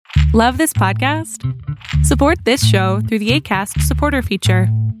Love this podcast? Support this show through the Acast supporter feature.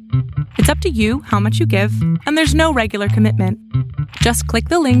 It's up to you how much you give, and there's no regular commitment. Just click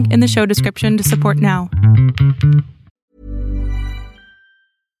the link in the show description to support now.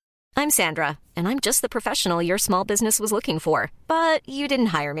 I'm Sandra, and I'm just the professional your small business was looking for. But you didn't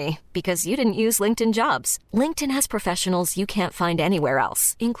hire me because you didn't use LinkedIn Jobs. LinkedIn has professionals you can't find anywhere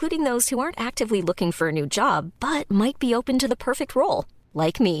else, including those who aren't actively looking for a new job, but might be open to the perfect role,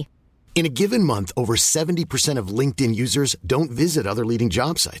 like me. In a given month, over 70% of LinkedIn users don't visit other leading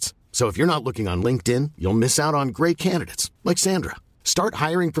job sites. So if you're not looking on LinkedIn, you'll miss out on great candidates like Sandra. Start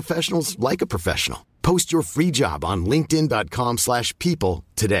hiring professionals like a professional. Post your free job on linkedin.com/people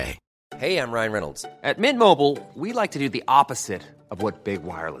today. Hey, I'm Ryan Reynolds. At Mint Mobile, we like to do the opposite of what Big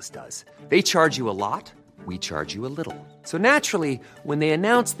Wireless does. They charge you a lot, we charge you a little. So naturally, when they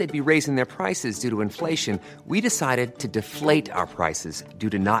announced they'd be raising their prices due to inflation, we decided to deflate our prices due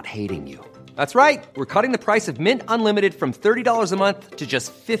to not hating you. That's right. We're cutting the price of Mint Unlimited from $30 a month to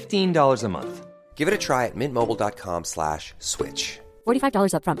just $15 a month. Give it a try at mintmobile.com/switch.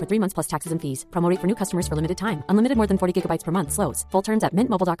 $45 up front for 3 months plus taxes and fees. Promo rate for new customers for limited time. Unlimited more than 40 gigabytes per month. Slows full terms at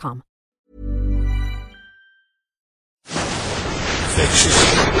mintmobile.com. Fiction,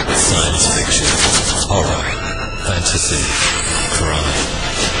 science fiction, horror, fantasy, crime,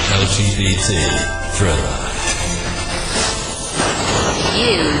 LGBT, thriller.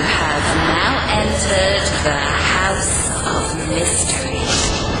 You have now entered the House of Mystery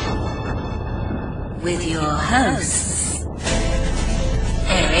with your hosts,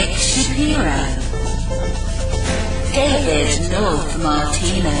 Eric Shapiro, David North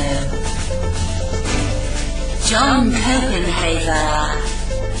Martino, John Copenhaver,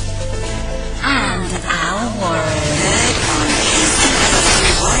 and Al Warren.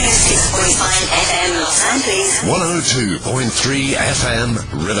 On 106.5 FM Los Angeles, 102.3 FM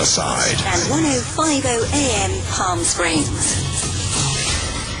Riverside, and 105.0 AM Palm Springs.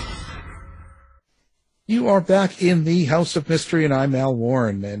 You are back in the House of Mystery, and I'm Al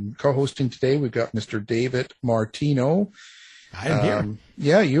Warren. And co-hosting today, we've got Mr. David Martino. I'm here.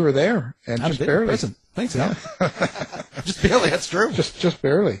 Yeah, you were there, and I'm just barely. Present. Thanks, Al. Just barely. That's true. Just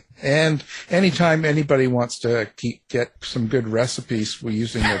barely. And anytime anybody wants to get some good recipes we're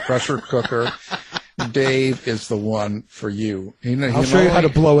using a pressure cooker, Dave is the one for you. I'll show you how to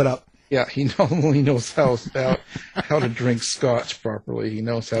blow it up. Yeah, he not only knows how to drink scotch properly, he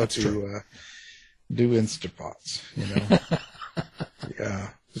knows how to do Instapots,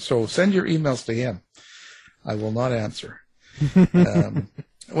 Yeah. So send your emails to him. I will not answer.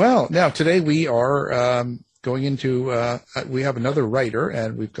 Well, now today we are going into, we have another writer,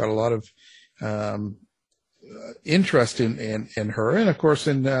 and we've got a lot of interest in her, and of course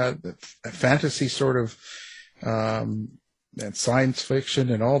in fantasy sort of, and science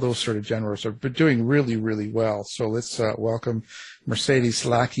fiction and all those sort of genres are doing really, really well. So let's welcome Mercedes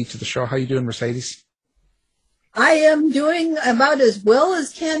Lackey to the show. How you doing, Mercedes? I am doing about as well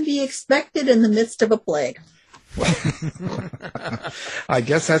as can be expected in the midst of a plague. Well, I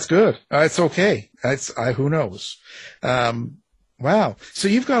guess that's good. It's okay. Who knows? Wow. So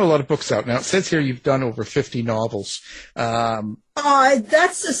you've got a lot of books out now. It says here you've done over 50 novels.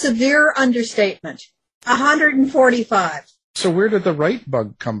 That's a severe understatement. 145. So where did the write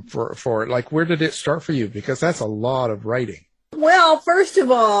bug come for it? Like, where did it start for you? Because that's a lot of writing. Well, first of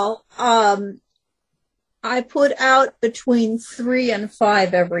all, I put out between 3 and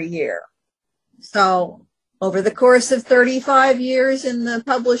 5 every year. So over the course of 35 years in the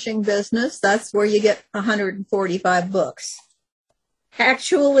publishing business, that's where you get 145 books.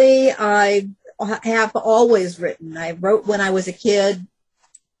 Actually, I have always written. I wrote when I was a kid.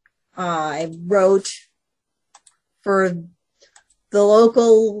 I wrote for the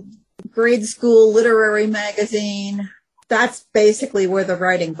local grade school literary magazine. That's basically where the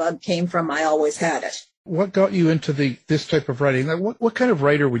writing bug came from. I always had it. What got you into this type of writing? Like, what kind of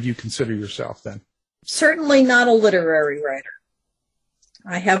writer would you consider yourself then? Certainly not a literary writer.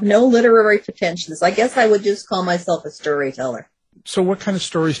 I have no literary pretensions. I guess I would just call myself a storyteller. So what kind of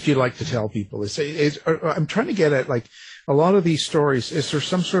stories do you like to tell people? I'm trying to get at, like, a lot of these stories, is there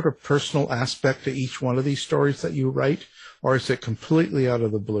some sort of personal aspect to each one of these stories that you write, or is it completely out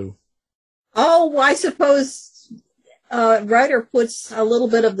of the blue? Oh, I suppose a writer puts a little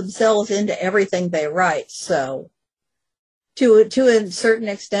bit of themselves into everything they write. So to a certain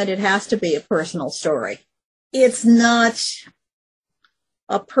extent, it has to be a personal story. It's not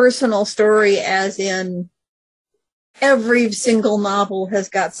a personal story as in every single novel has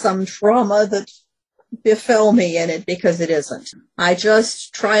got some trauma that befell me in it, because it isn't. I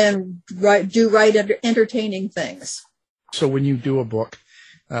just try and write entertaining things. So when you do a book,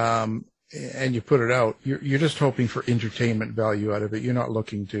 and you put it out, you're just hoping for entertainment value out of it. You're not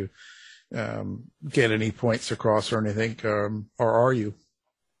looking to get any points across or anything, or are you?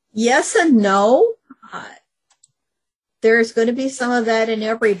 Yes and no. There's going to be some of that in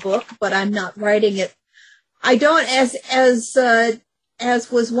every book, but I'm not writing it. I don't, as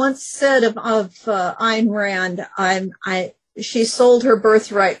was once said of Ayn Rand, she sold her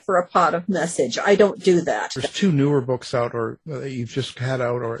birthright for a pot of message. I don't do that. There's 2 newer books out, or you've just had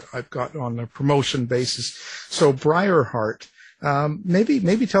out, or I've got on a promotion basis. So Briarheart,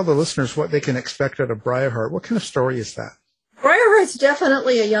 maybe tell the listeners what they can expect out of Briarheart. What kind of story is that? Briarheart's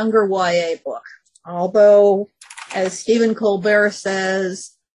definitely a younger YA book, although, as Stephen Colbert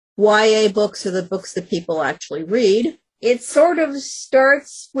says, YA books are the books that people actually read. It sort of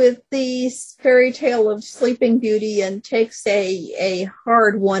starts with the fairy tale of Sleeping Beauty and takes a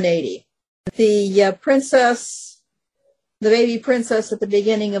hard 180. The baby princess at the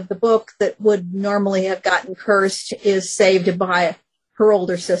beginning of the book that would normally have gotten cursed is saved by her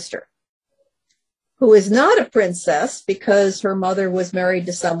older sister, who is not a princess because her mother was married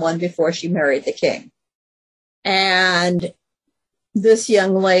to someone before she married the king. And this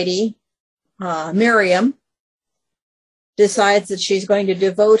young lady, Miriam, decides that she's going to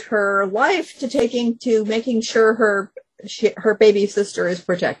devote her life to making sure her baby sister is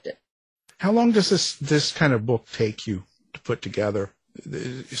protected. How long does this kind of book take you to put together?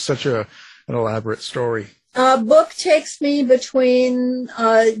 It's such an elaborate story. A book takes me between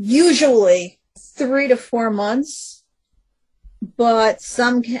usually 3 to 4 months, but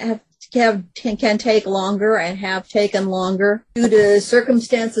some can take longer and have taken longer due to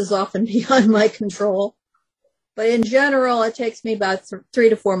circumstances often beyond my control. But in general, it takes me about 3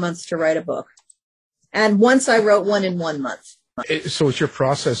 to 4 months to write a book. And once I wrote one in 1 month. So it's your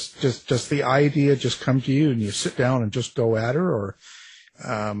process, does the idea just come to you and you sit down and just go at her? Or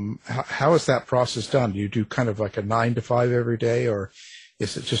how is that process done? Do you do kind of like a 9 to 5 every day, or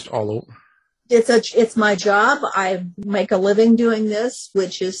is it just all over? It's my job. I make a living doing this,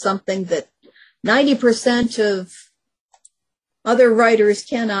 which is something that 90% of other writers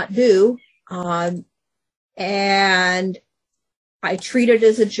cannot do. And I treat it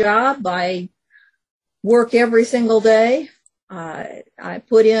as a job. I work every single day. I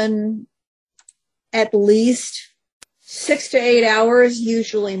put in at least 6 to 8 hours,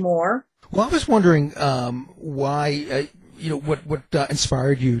 usually more. Well, I was wondering why, what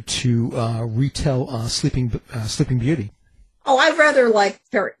inspired you to retell Sleeping Beauty? Oh, I rather like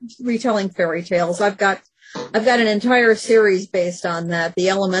retelling fairy tales. I've got an entire series based on that. The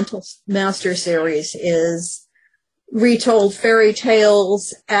Elemental Master series is retold fairy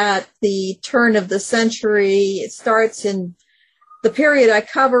tales at the turn of the century. It starts in the period I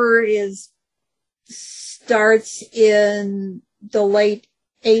cover starts in the late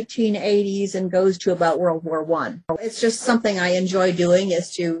 1880s and goes to about World War I. It's just something I enjoy doing,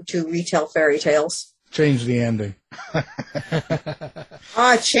 is to retell fairy tales. Change the ending.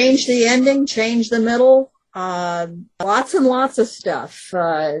 Change the ending, change the middle. Lots and lots of stuff.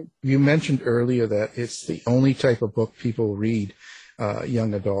 You mentioned earlier that it's the only type of book people read,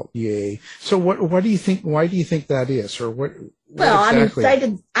 young adult YA. So what do you think? Why do you think that is, or what? Well,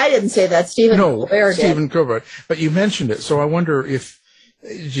 exactly? I didn't say that. Stephen Colbert. But you mentioned it, so I wonder do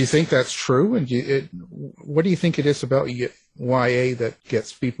you think that's true? And what do you think it is about YA that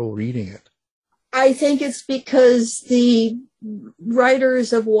gets people reading it? I think it's because the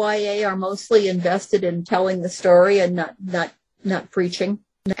writers of YA are mostly invested in telling the story and not preaching.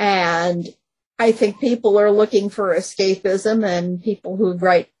 And I think people are looking for escapism, and people who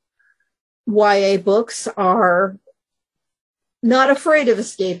write YA books are not afraid of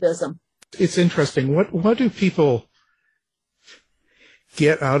escapism. It's interesting. What do people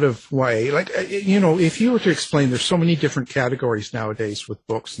get out of YA? Like, if you were to explain, there's so many different categories nowadays with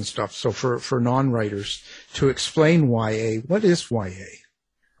books and stuff. So for non-writers to explain YA, what is YA?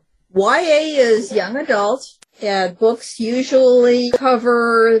 YA is young adult. Books usually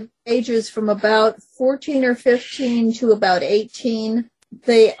cover ages from about 14 or 15 to about 18.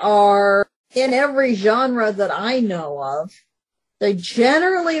 They are in every genre that I know of. They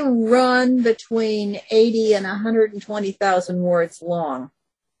generally run between 80 and 120,000 words long,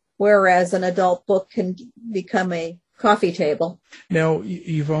 whereas an adult book can become a coffee table. Now,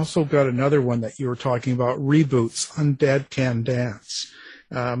 you've also got another one that you were talking about, Reboots, Undead Can Dance.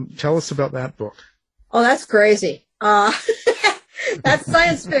 Tell us about that book. Oh, that's crazy. That's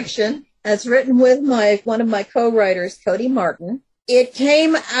science fiction. That's written with one of my co-writers, Cody Martin. It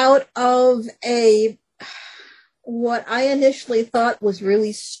came out of what I initially thought was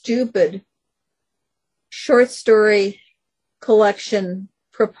really stupid short story collection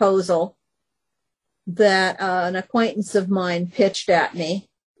proposal that an acquaintance of mine pitched at me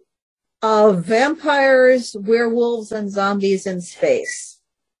of vampires, werewolves, and zombies in space.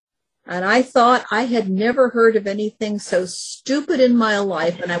 And I thought I had never heard of anything so stupid in my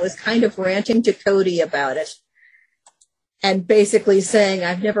life, and I was kind of ranting to Cody about it. And basically saying,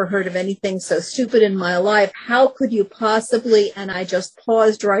 I've never heard of anything so stupid in my life. How could you possibly? And I just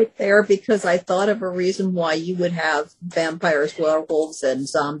paused right there because I thought of a reason why you would have vampires, werewolves, and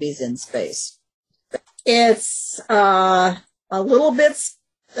zombies in space. It's a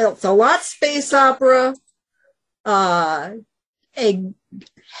lot space opera, a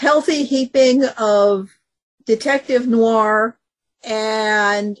healthy heaping of detective noir,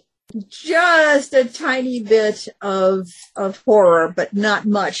 and just a tiny bit of horror, but not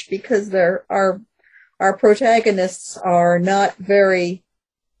much, because our protagonists are not very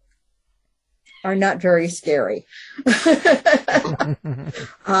scary.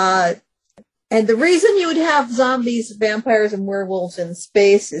 And the reason you would have zombies, vampires, and werewolves in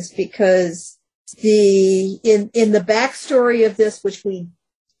space is because in the backstory of this, which we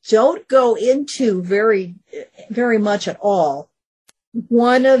don't go into very, very much at all,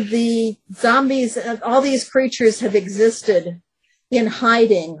 one of the zombies, all these creatures have existed in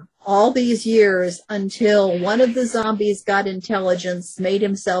hiding all these years until one of the zombies got intelligence, made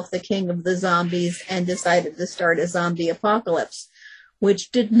himself the king of the zombies, and decided to start a zombie apocalypse, which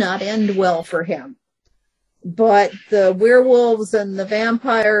did not end well for him. But the werewolves and the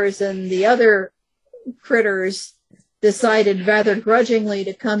vampires and the other critters decided rather grudgingly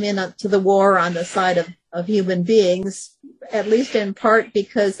to come in to the war on the side of human beings, at least in part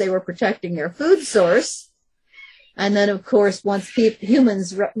because they were protecting their food source. And then, of course, once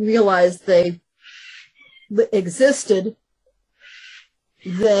humans realized they existed,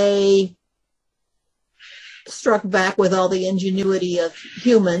 they struck back with all the ingenuity of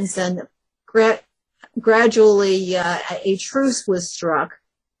humans, and gradually a truce was struck,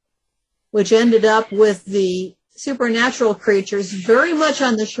 which ended up with the supernatural creatures very much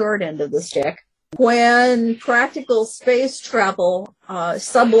on the short end of the stick. When practical space travel,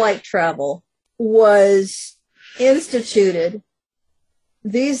 sublight travel, was instituted,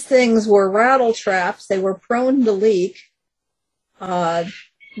 these things were rattle traps. They were prone to leak.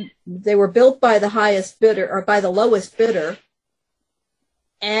 They were built by the highest bidder, or by the lowest bidder.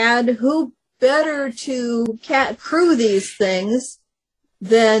 And who better to crew these things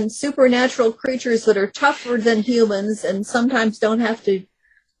than supernatural creatures that are tougher than humans and sometimes don't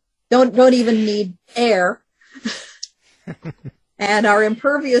even need air and are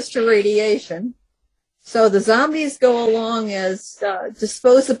impervious to radiation. So the zombies go along as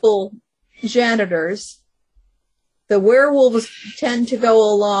disposable janitors. The werewolves tend to go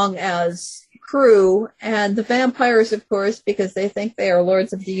along as crew, and the vampires, of course, because they think they are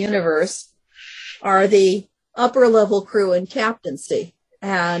lords of the universe, are the upper level crew and captaincy.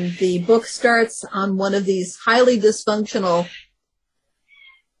 And the book starts on one of these highly dysfunctional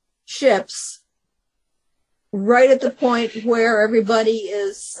ships, right at the point where everybody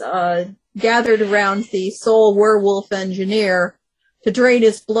is gathered around the sole werewolf engineer to drain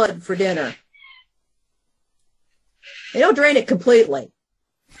his blood for dinner. They don't drain it completely,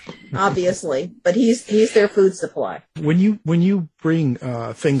 obviously, but he's their food supply. When you bring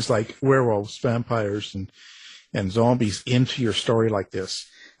things like werewolves, vampires, and zombies into your story like this,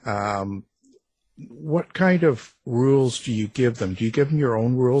 what kind of rules do you give them? Do you give them your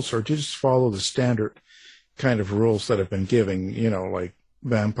own rules, or do you just follow the standard kind of rules that have been given, like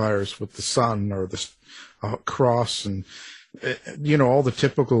vampires with the sun or the cross and, all the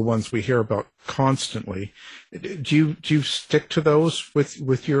typical ones we hear about constantly? Do you stick to those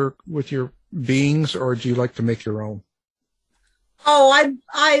with your beings, or do you like to make your own? Oh,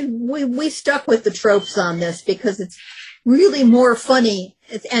 we stuck with the tropes on this because it's really more funny,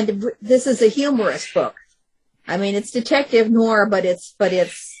 and this is a humorous book. I mean, it's detective noir, but it's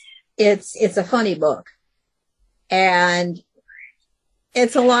a funny book, and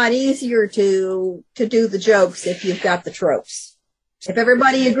it's a lot easier to do the jokes if you've got the tropes. If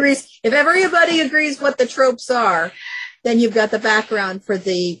everybody agrees what the tropes are, then you've got the background for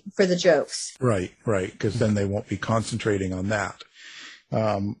the jokes. Right, because then they won't be concentrating on that.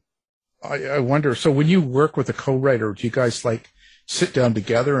 I wonder, so when you work with a co-writer, do you guys sit down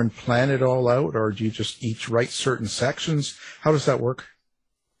together and plan it all out, or do you just each write certain sections? How does that work?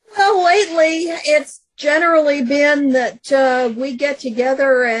 Well, lately it's generally been that we get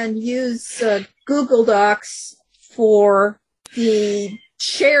together and use Google Docs for the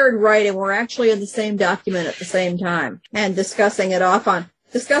shared writing. We're actually in the same document at the same time and discussing it off on.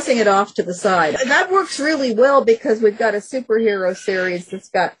 discussing it off to the side. And that works really well because we've got a superhero series that's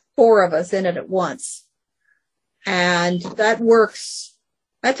got 4 of us in it at once. And that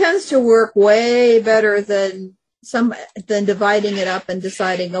tends to work way better than dividing it up and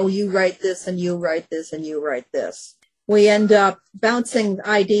deciding, oh, you write this and you write this and you write this. We end up bouncing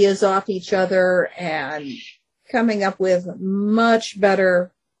ideas off each other and coming up with much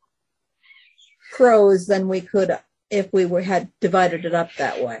better prose than we could if we had divided it up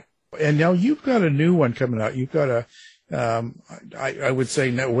that way. And now you've got a new one coming out. You've got a, I would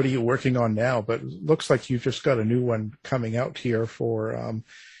say, now, what are you working on now? But it looks like you've just got a new one coming out here for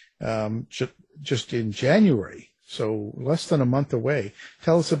just in January, so less than a month away.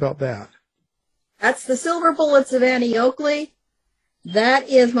 Tell us about that. That's the Silver Bullets of Annie Oakley. That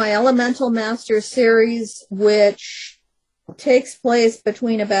is my Elemental Master series, which takes place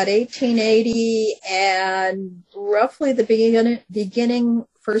between about 1880 and roughly the beginning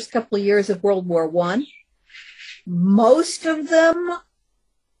first couple of years of World War I. Most of them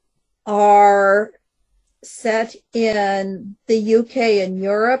are set in the UK and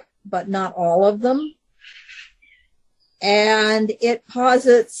Europe, but not all of them. And it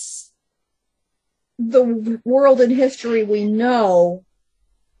posits the world and history we know,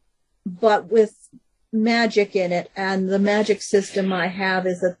 but with magic in it. And the magic system I have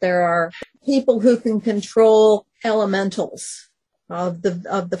is that there are people who can control elementals of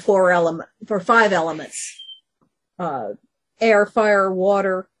the 5 elements: air, fire,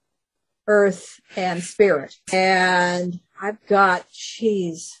 water, earth, and spirit. And I've got,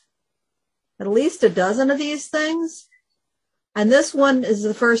 at least a dozen of these things. And this one is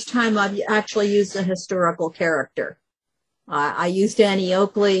the first time I've actually used a historical character. I used Annie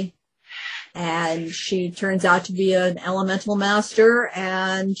Oakley, and she turns out to be an elemental master,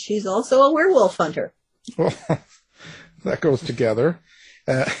 and she's also a werewolf hunter. Well, that goes together.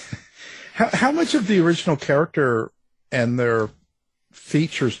 How much of the original character and their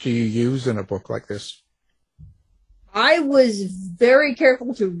features do you use in a book like this? I was very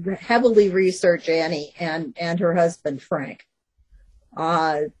careful to heavily research Annie and her husband, Frank.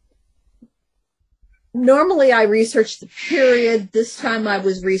 Normally I research the period. This time I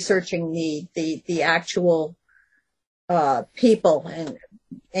was researching the actual people, and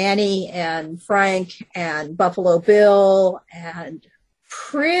Annie and Frank and Buffalo Bill, and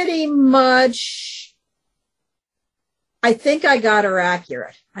pretty much I think I got her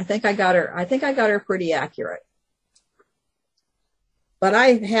accurate. I think I got her pretty accurate. But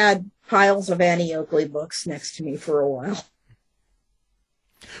I've had piles of Annie Oakley books next to me for a while.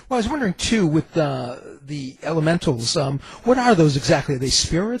 Well, I was wondering, too, with the elementals, what are those exactly? Are they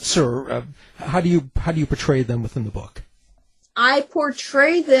spirits, or how do you portray them within the book? I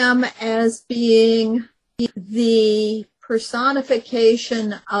portray them as being the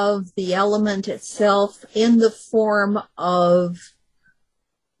personification of the element itself in the form of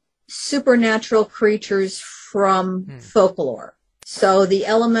supernatural creatures from folklore. So the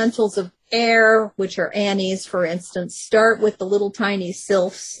elementals of air, which are Annie's, for instance, start with the little tiny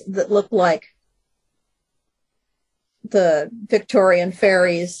sylphs that look like the Victorian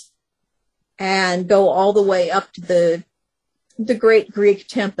fairies and go all the way up to the great Greek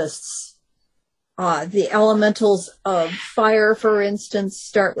tempests. The elementals of fire, for instance,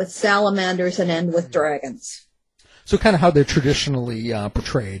 start with salamanders and end with dragons. So kind of how they're traditionally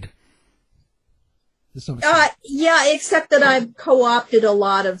portrayed. Yeah, except that I've co-opted a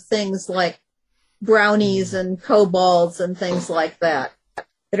lot of things like brownies and kobolds and things like that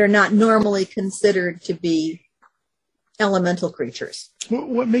are not normally considered to be elemental creatures.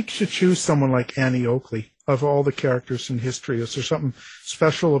 What makes you choose someone like Annie Oakley of all the characters in history? Is there something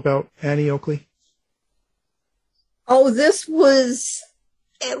special about Annie Oakley? Oh, it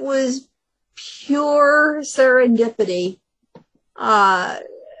was pure serendipity.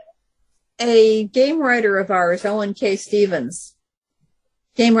 A game writer of ours, Owen K. Stevens,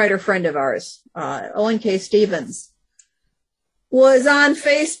 game writer friend of ours, Owen K. Stevens, was on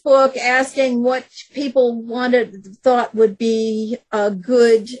Facebook asking what people thought would be a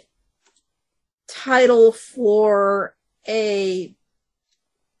good title for a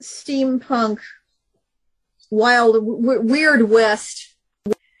steampunk Weird West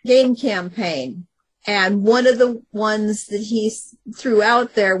game campaign. And one of the ones that he threw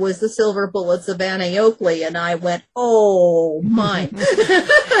out there was the Silver Bullets of Annie Oakley, and I went, oh, mine.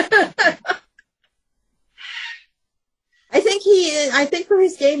 I think for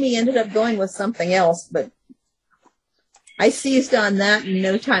his game he ended up going with something else, but I seized on that in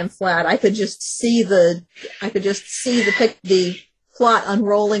no time flat. I could just see the plot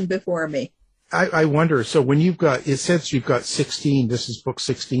unrolling before me. I wonder, so when it says you've got 16, this is book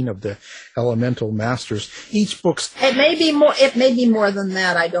 16 of the Elemental Masters. Each book's... It may be more than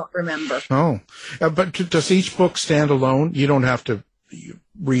that, I don't remember. Oh. But does each book stand alone? You don't have to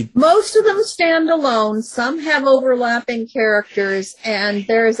read... Most of them stand alone. Some have overlapping characters, and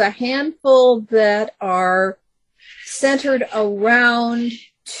there's a handful that are centered around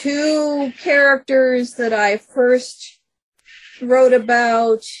two characters that I first wrote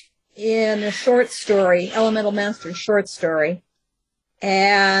about in a short story, Elemental Masters short story,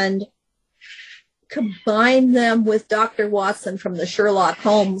 and combine them with Dr. Watson from the Sherlock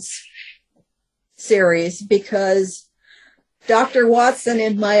Holmes series, because Dr. Watson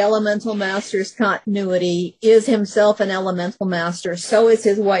in my Elemental Masters continuity is himself an Elemental Master. So is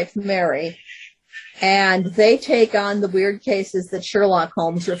his wife, Mary. And they take on the weird cases that Sherlock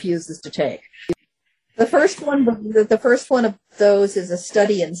Holmes refuses to take. The first one of those is A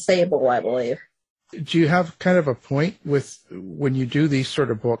Study in Sable, I believe. Do you have kind of a point with when you do these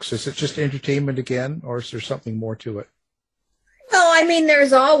sort of books? Is it just entertainment again, or is there something more to it? Well, I mean,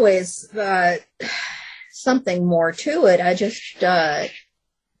 there's always something more to it. I just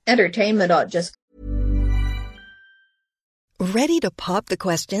entertainment just. Ready to pop the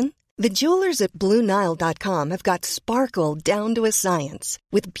question? The jewelers at BlueNile.com have got sparkle down to a science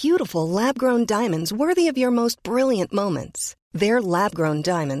with beautiful lab-grown diamonds worthy of your most brilliant moments. Their lab-grown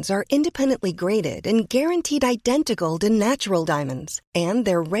diamonds are independently graded and guaranteed identical to natural diamonds, and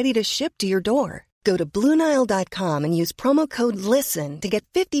they're ready to ship to your door. Go to BlueNile.com and use promo code LISTEN to get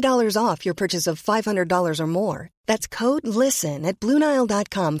 $50 off your purchase of $500 or more. That's code LISTEN at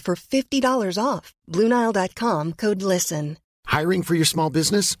BlueNile.com for $50 off. BlueNile.com, code LISTEN. Hiring for your small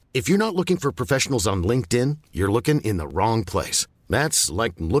business? If you're not looking for professionals on LinkedIn, you're looking in the wrong place. That's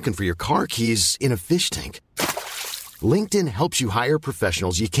like looking for your car keys in a fish tank. LinkedIn helps you hire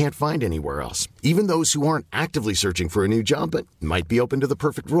professionals you can't find anywhere else, even those who aren't actively searching for a new job but might be open to the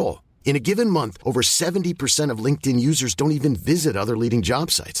perfect role. In a given month, over 70% of LinkedIn users don't even visit other leading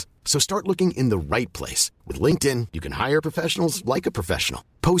job sites. So start looking in the right place. With LinkedIn, you can hire professionals like a professional.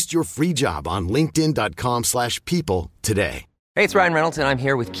 Post your free job on linkedin.com/people today. Hey, it's Ryan Reynolds, and I'm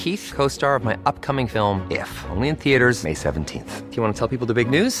here with Keith, co-star of my upcoming film, If, only in theaters May 17th. Do you want to tell people the big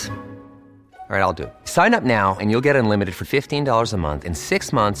news? All right, I'll do it. Sign up now and you'll get unlimited for $15 a month and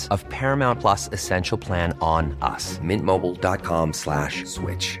 6 months of Paramount Plus Essential Plan on us.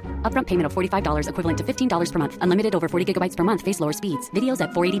 MintMobile.com/switch. Upfront payment of $45 equivalent to $15 per month. Unlimited over 40 gigabytes per month. Face lower speeds. Videos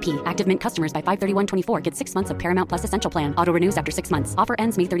at 480p. Active Mint customers by 531.24 get 6 months of Paramount Plus Essential Plan. Auto renews after 6 months. Offer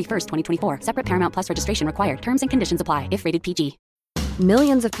ends May 31st, 2024. Separate Paramount Plus registration required. Terms and conditions apply if rated PG.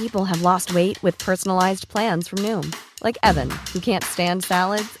 Millions of people have lost weight with personalized plans from Noom. Like Evan, who can't stand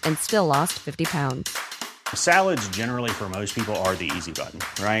salads and still lost 50 pounds. Salads generally for most people are the easy button,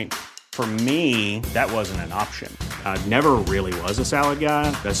 right? For me, that wasn't an option. I never really was a salad guy.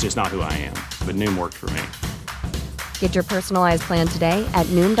 That's just not who I am. But Noom worked for me. Get your personalized plan today at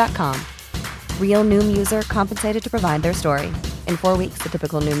Noom.com. Real Noom user compensated to provide their story. In 4 weeks, the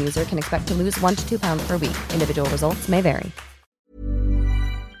typical Noom user can expect to lose 1 to 2 pounds per week. Individual results may vary.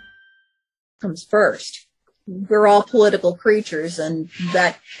 Comes first. We're all political creatures, and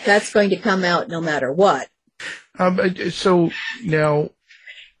that's going to come out no matter what. So now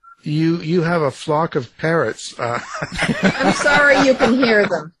you have a flock of parrots. I'm sorry you can hear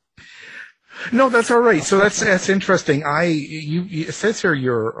them. No, that's all right. So that's interesting. It says here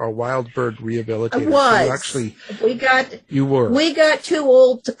you're a wild bird rehabilitator. I was. So actually, we got too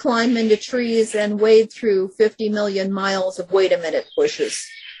old to climb into trees and wade through 50 million miles of wait a minute bushes.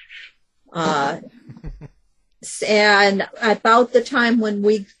 And about the time when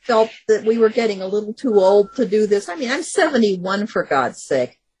we felt that we were getting a little too old to do this, I mean, I'm 71 for God's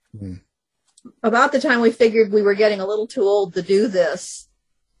sake. About the time we figured we were getting a little too old to do this,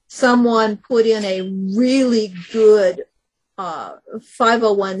 someone put in a really good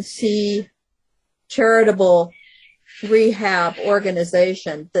 501c charitable rehab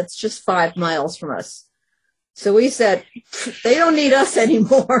organization that's just 5 miles from us. So we said, they don't need us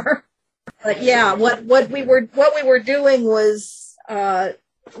anymore. But yeah, what we were doing was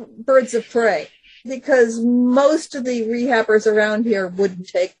birds of prey, because most of the rehabbers around here wouldn't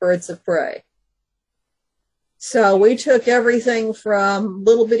take birds of prey. So we took everything from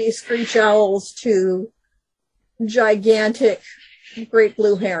little bitty screech owls to gigantic great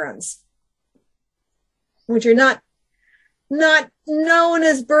blue herons, which are not known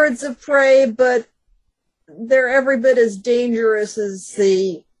as birds of prey, but they're every bit as dangerous as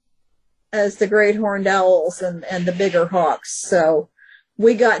the great horned owls and the bigger hawks. So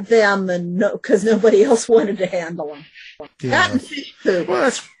we got them, and because nobody else wanted to handle them. Yeah. That and fish poop.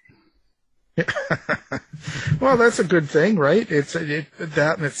 Well, Well, that's a good thing, right?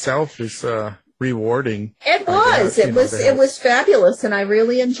 That in itself is rewarding. It was. It was fabulous, and I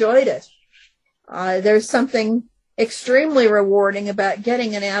really enjoyed it. There's something extremely rewarding about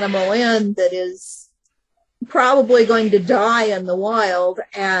getting an animal in that is probably going to die in the wild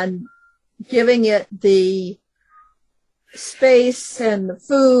and giving it the space and the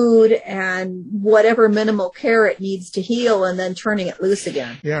food and whatever minimal care it needs to heal, and then turning it loose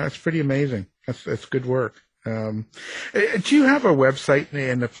again. Yeah, it's pretty amazing. That's good work. Do you have a website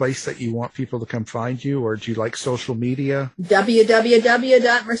and a place that you want people to come find you, or do you like social media?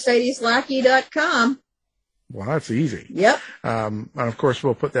 www.mercedeslackey.com. Well, that's easy. Yep. And of course,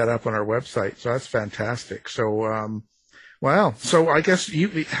 we'll put that up on our website. So that's fantastic. So, wow. So I guess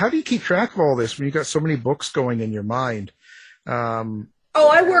how do you keep track of all this when you got so many books going in your mind? I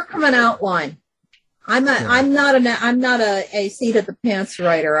work from an outline. I'm not a seat of the pants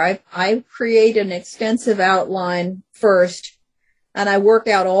writer. I create an extensive outline first, and I work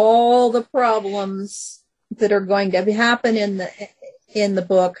out all the problems that are going to happen in the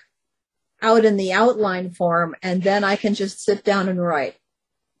book out in the outline form, and then I can just sit down and write,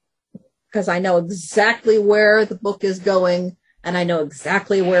 because I know exactly where the book is going, and I know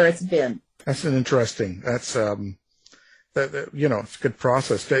exactly where it's been. That's interesting. That's it's a good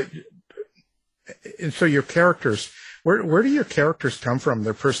process. And so your characters, where do your characters come from?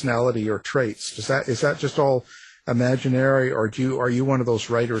 Their personality or traits? Is that just all imaginary, or are you one of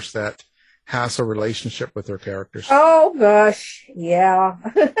those writers that has a relationship with their characters? Oh gosh, yeah.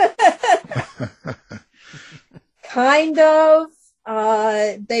 Kind of.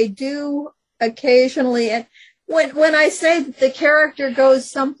 They do occasionally. And when I say that the character goes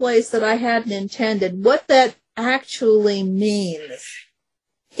someplace that I hadn't intended, what that actually means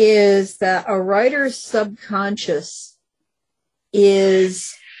is that a writer's subconscious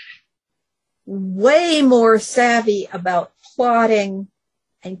is way more savvy about plotting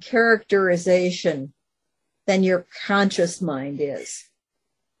and characterization than your conscious mind is.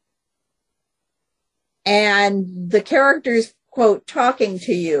 And the characters, quote, talking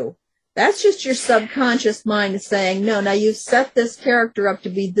to you, that's just your subconscious mind saying, no, now you've set this character up to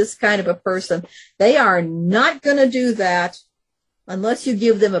be this kind of a person. They are not going to do that unless you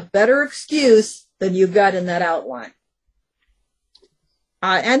give them a better excuse than you've got in that outline.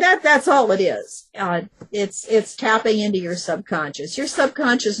 And that's all it is. It's tapping into your subconscious. Your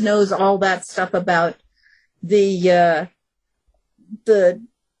subconscious knows all that stuff about the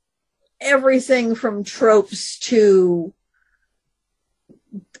everything from tropes to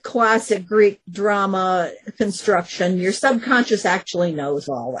classic Greek drama construction. Your subconscious actually knows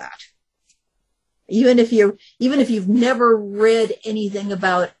all that. Even if you've never read anything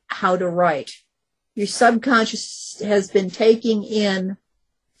about how to write, your subconscious has been taking in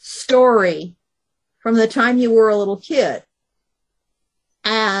story from the time you were a little kid.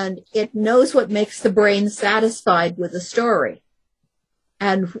 And it knows what makes the brain satisfied with a story.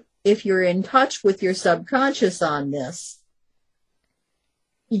 And if you're in touch with your subconscious on this,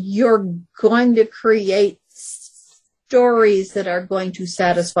 you're going to create stories that are going to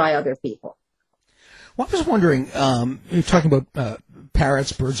satisfy other people. Well, I was wondering, you're talking about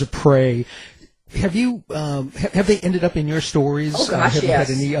parrots, birds of prey. Have you have they ended up in your stories? Oh gosh, have yes.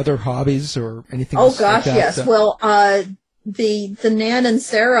 you had any other hobbies or anything? Oh else gosh, like that? yes. Well, the Nan and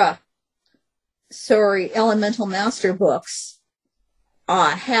Sarah Elemental Master books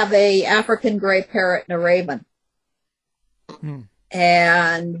have a African gray parrot and a raven.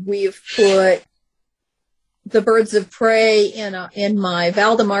 And we've put the birds of prey in my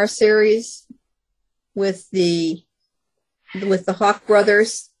Valdemar series with the Hawk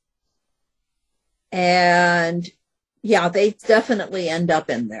brothers. And yeah, they definitely end up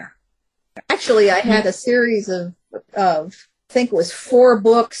in there. Actually, I had a series of I think it was 4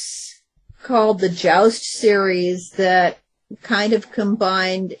 books called the Joust series that kind of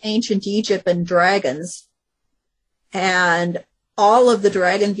combined ancient Egypt and dragons. And all of the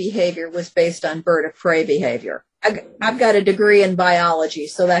dragon behavior was based on bird of prey behavior. I've got a degree in biology,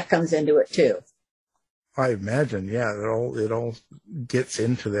 so that comes into it too. I imagine, yeah, it all gets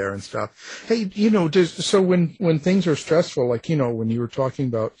into there and stuff. Hey, so when things are stressful, like, when you were talking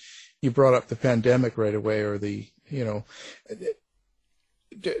about, you brought up the pandemic right away, or does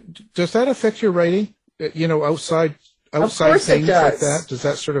that affect your writing? Outside things like that? Does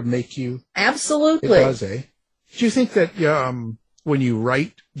that sort of make you? Absolutely. It does, eh? Do you think that when you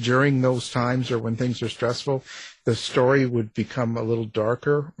write during those times or when things are stressful, the story would become a little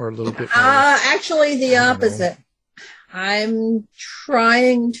darker or a little bit more? Actually, the opposite. I'm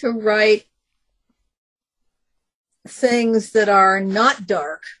trying to write things that are not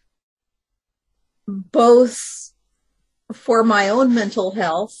dark both for my own mental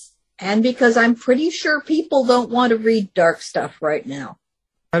health and because I'm pretty sure people don't want to read dark stuff right now.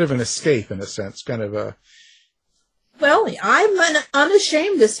 Kind of an escape, in a sense, kind of a... Well, I'm an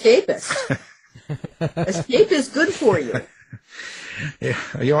unashamed escapist. Escape is good for you.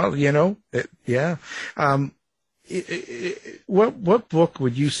 Yeah. What book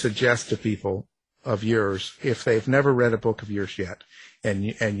would you suggest to people of yours if they've never read a book of yours yet, and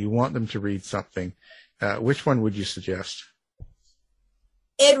you want them to read something? Which one would you suggest?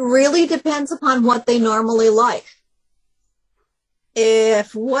 It really depends upon what they normally like.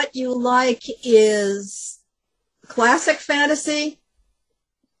 If what you like is classic fantasy,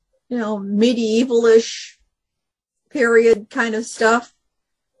 medievalish period kind of stuff,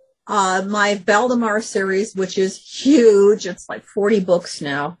 my Valdemar series, which is huge, it's like 40 books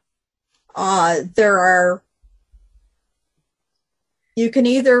now. You can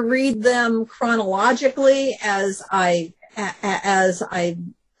either read them chronologically as I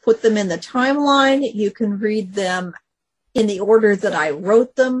put them in the timeline. You can read them in the order that I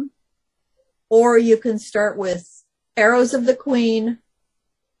wrote them, or you can start with Arrows of the Queen,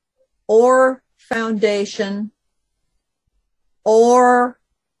 or Foundation, or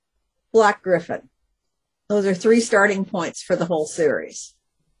Black Griffin. Those are 3 starting points for the whole series.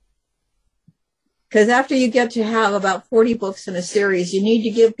 Because after you get to have about 40 books in a series, you need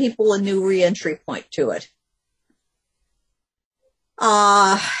to give people a new re-entry point to it.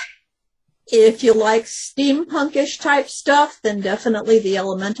 If you like steampunkish type stuff, then definitely the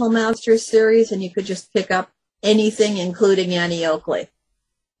Elemental Masters series, and you could just pick up anything, including Annie Oakley.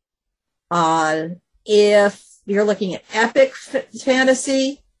 If you're looking at epic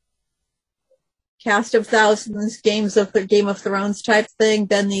fantasy, Cast of Thousands, Game of Thrones type thing,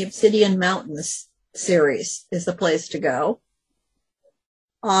 then the Obsidian Mountains series is the place to go.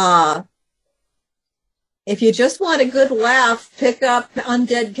 If you just want a good laugh, pick up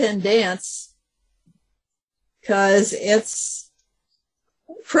Undead Can Dance, because it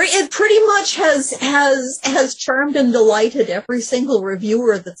pretty much has charmed and delighted every single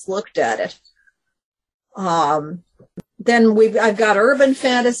reviewer that's looked at it. Then I've got urban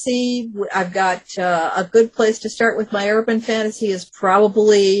fantasy. I've got a good place to start with my urban fantasy is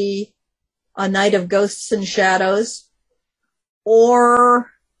probably A Night of Ghosts and Shadows, or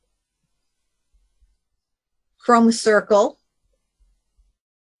Chrome Circle,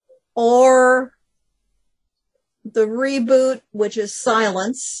 or the reboot, which is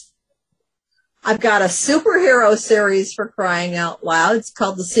Silence. I've got a superhero series, for crying out loud. It's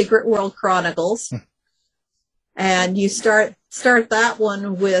called The Secret World Chronicles. And you start that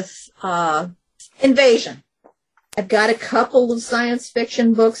one with Invasion. I've got a couple of science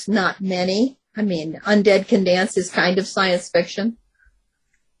fiction books, not many. I mean, Undead Can Dance is kind of science fiction.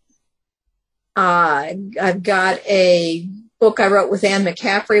 I've got a book I wrote with Anne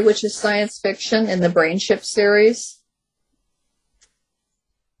McCaffrey, which is science fiction, in the Brainship series.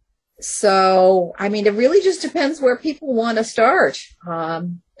 So, I mean, it really just depends where people want to start.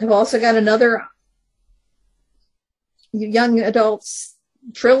 I've also got another young adults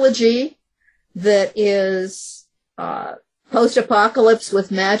trilogy that is post-apocalypse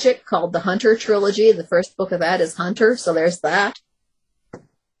with magic, called the Hunter trilogy. The first book of that is Hunter, so there's that.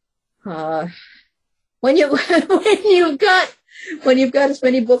 When you've got as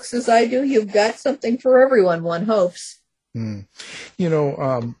many books as I do, you've got something for everyone, one hopes. Do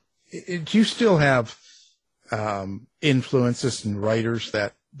you still have influences and writers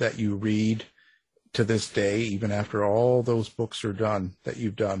that you read to this day, even after all those books are done that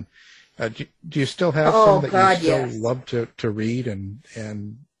you've done? Do you still have some that you still love to read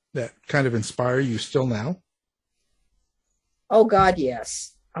and that kind of inspire you still now? Oh, God,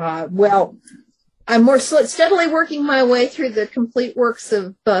 yes. Well, I'm more steadily working my way through the complete works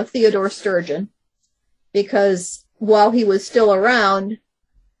of Theodore Sturgeon, because while he was still around,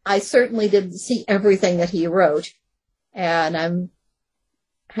 I certainly didn't see everything that he wrote, and I'm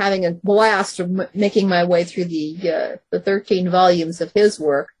having a blast of making my way through the 13 volumes of his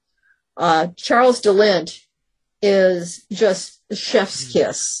work. Charles DeLint is just a chef's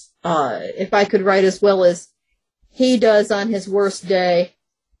kiss. If I could write as well as he does on his worst day,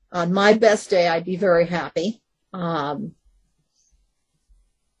 on my best day, I'd be very happy.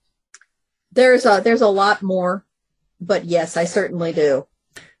 There's a lot more, but yes, I certainly do.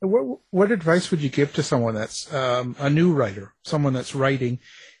 What advice would you give to someone that's a new writer, someone that's writing,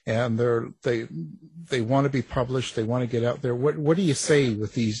 and they want to be published, they want to get out there? What do you say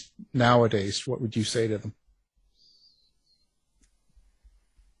with these nowadays? What would you say to them?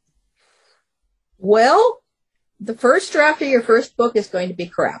 Well, the first draft of your first book is going to be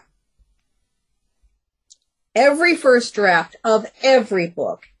crap. Every first draft of every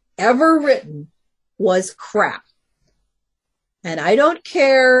book ever written was crap. And I don't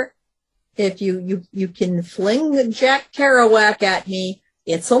care if you can fling Jack Kerouac at me.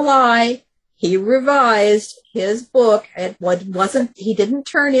 It's a lie. He revised his book. He didn't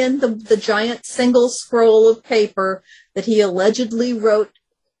turn in the giant single scroll of paper that he allegedly wrote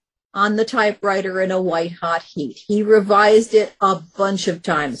on the typewriter in a white hot heat. He revised it a bunch of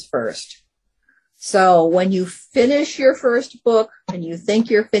times first. So when you finish your first book and you think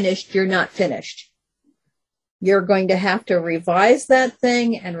you're finished, you're not finished. You're going to have to revise that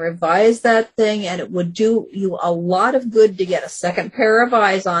thing, and it would do you a lot of good to get a second pair of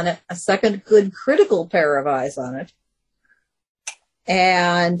eyes on it, a second good critical pair of eyes on it.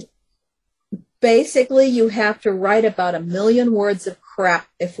 And basically, you have to write about 1 million words of crap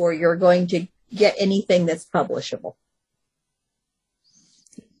before you're going to get anything that's publishable.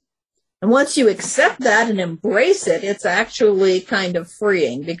 And once you accept that and embrace it, it's actually kind of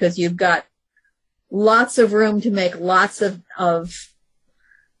freeing, because you've got lots of room to make lots of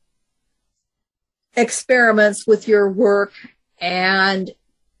experiments with your work, and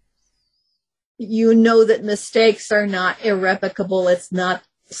you know that mistakes are not irrevocable. It's not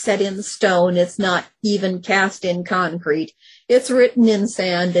set in stone. It's not even cast in concrete. It's written in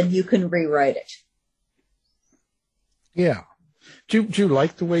sand, and you can rewrite it. Yeah. Do you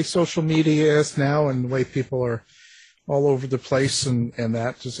like the way social media is now, and the way people are all over the place, and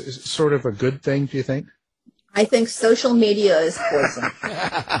that is sort of a good thing, do you think? I think social media is poison.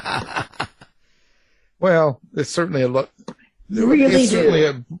 Well, it's certainly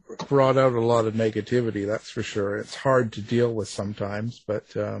brought out a lot of negativity, that's for sure. It's hard to deal with sometimes,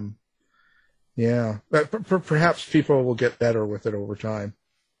 but yeah. But perhaps people will get better with it over time.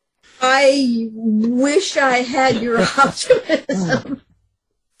 I wish I had your optimism.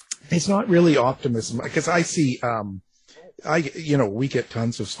 It's not really optimism, because I see, we get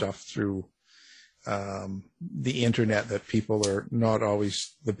tons of stuff through the internet that people are not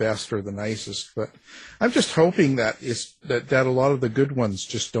always the best or the nicest, but I'm just hoping that a lot of the good ones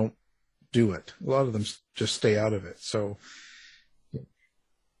just don't do it. A lot of them just stay out of it. So,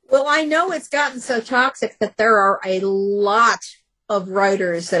 well, I know it's gotten so toxic that there are a lot of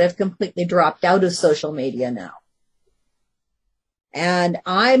writers that have completely dropped out of social media now. And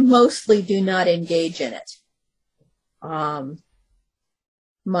I mostly do not engage in it.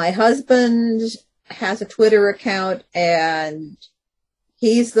 My husband has a Twitter account, and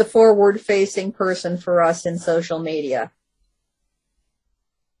he's the forward-facing person for us in social media.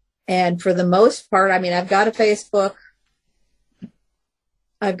 And for the most part, I mean, I've got a Facebook,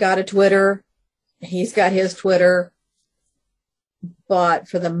 I've got a Twitter, he's got his Twitter, but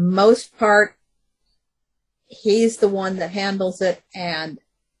for the most part, he's the one that handles it, and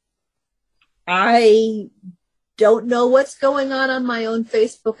I don't know what's going on my own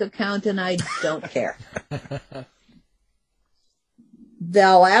Facebook account, and I don't care.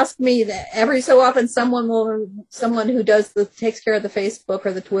 They'll ask me that every so often. Someone who takes care of the Facebook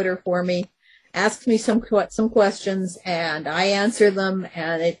or the Twitter for me asks me some questions, and I answer them,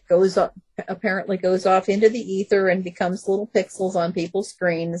 and it apparently goes off into the ether and becomes little pixels on people's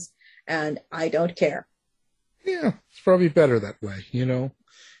screens, and I don't care. Yeah, it's probably better that way,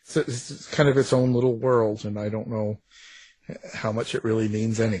 It's kind of its own little world, and I don't know how much it really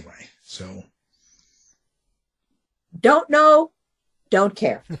means anyway. So, don't know, don't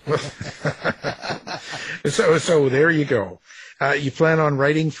care. So there you go. You plan on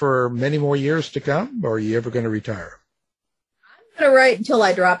writing for many more years to come, or are you ever going to retire? I'm going to write until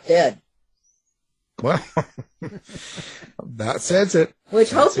I drop dead. Well, that says it.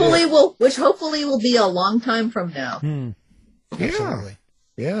 Which hopefully will be a long time from now.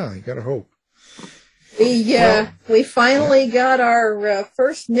 Yeah, you gotta hope. We finally got our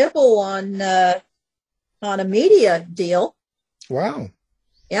first nibble on a media deal. Wow.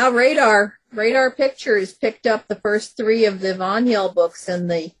 Yeah, Radar Pictures picked up the first 3 of the Vaniel books in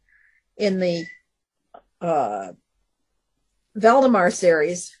the Valdemar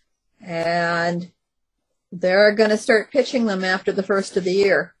series, and they're going to start pitching them after the first of the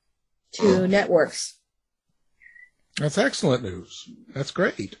year to networks. That's excellent news. That's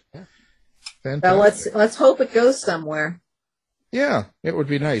great. Fantastic. So let's hope it goes somewhere. Yeah, it would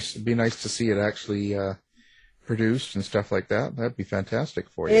be nice. It'd be nice to see it actually produced and stuff like that. That'd be fantastic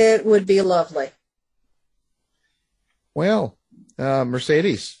for you. It would be lovely. Well,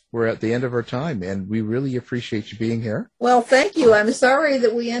 Mercedes, we're at the end of our time, and we really appreciate you being here. Well, thank you. I'm sorry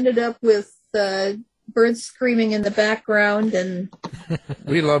that we ended up with birds screaming in the background, and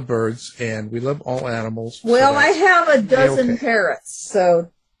we love birds, and we love all animals. Well, I have a dozen parrots,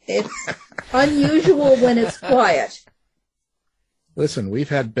 so It's unusual when it's quiet. Listen, we've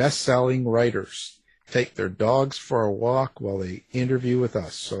had best-selling writers take their dogs for a walk while they interview with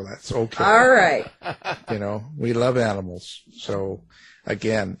us, so that's okay. All right. You know, we love animals. So,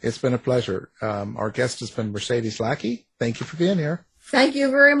 again, it's been a pleasure. Our guest has been Mercedes Lackey. Thank you for being here. Thank you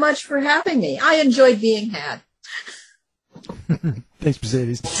very much for having me. I enjoyed being had. Thanks,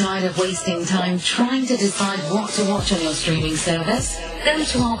 Mercedes. Tired of wasting time trying to decide what to watch on your streaming service? Go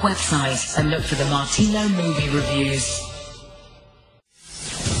to our website and look for the Martino Movie Reviews.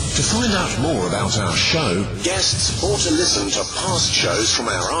 To find out more about our show, guests, or to listen to past shows from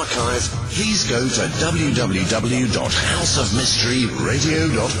our archive, please go to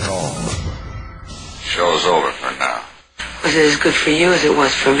www.houseofmysteryradio.com. Show's over for now. Was it as good for you as it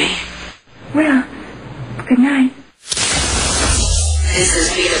was for me? Well, good night. This has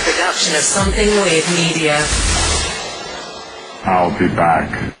been a production of Something Weird Media. I'll be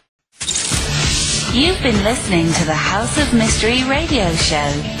back. You've been listening to the House of Mystery radio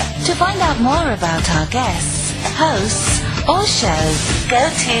show. To find out more about our guests, hosts, or shows, go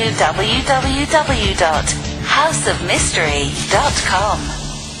to www.houseofmystery.com.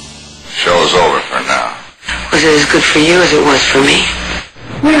 Show's over for now. Was it as good for you as it was for me?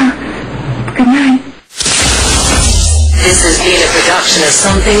 Well, good night. This has been a production of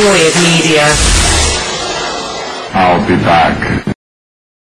Something Weird Media. I'll be back.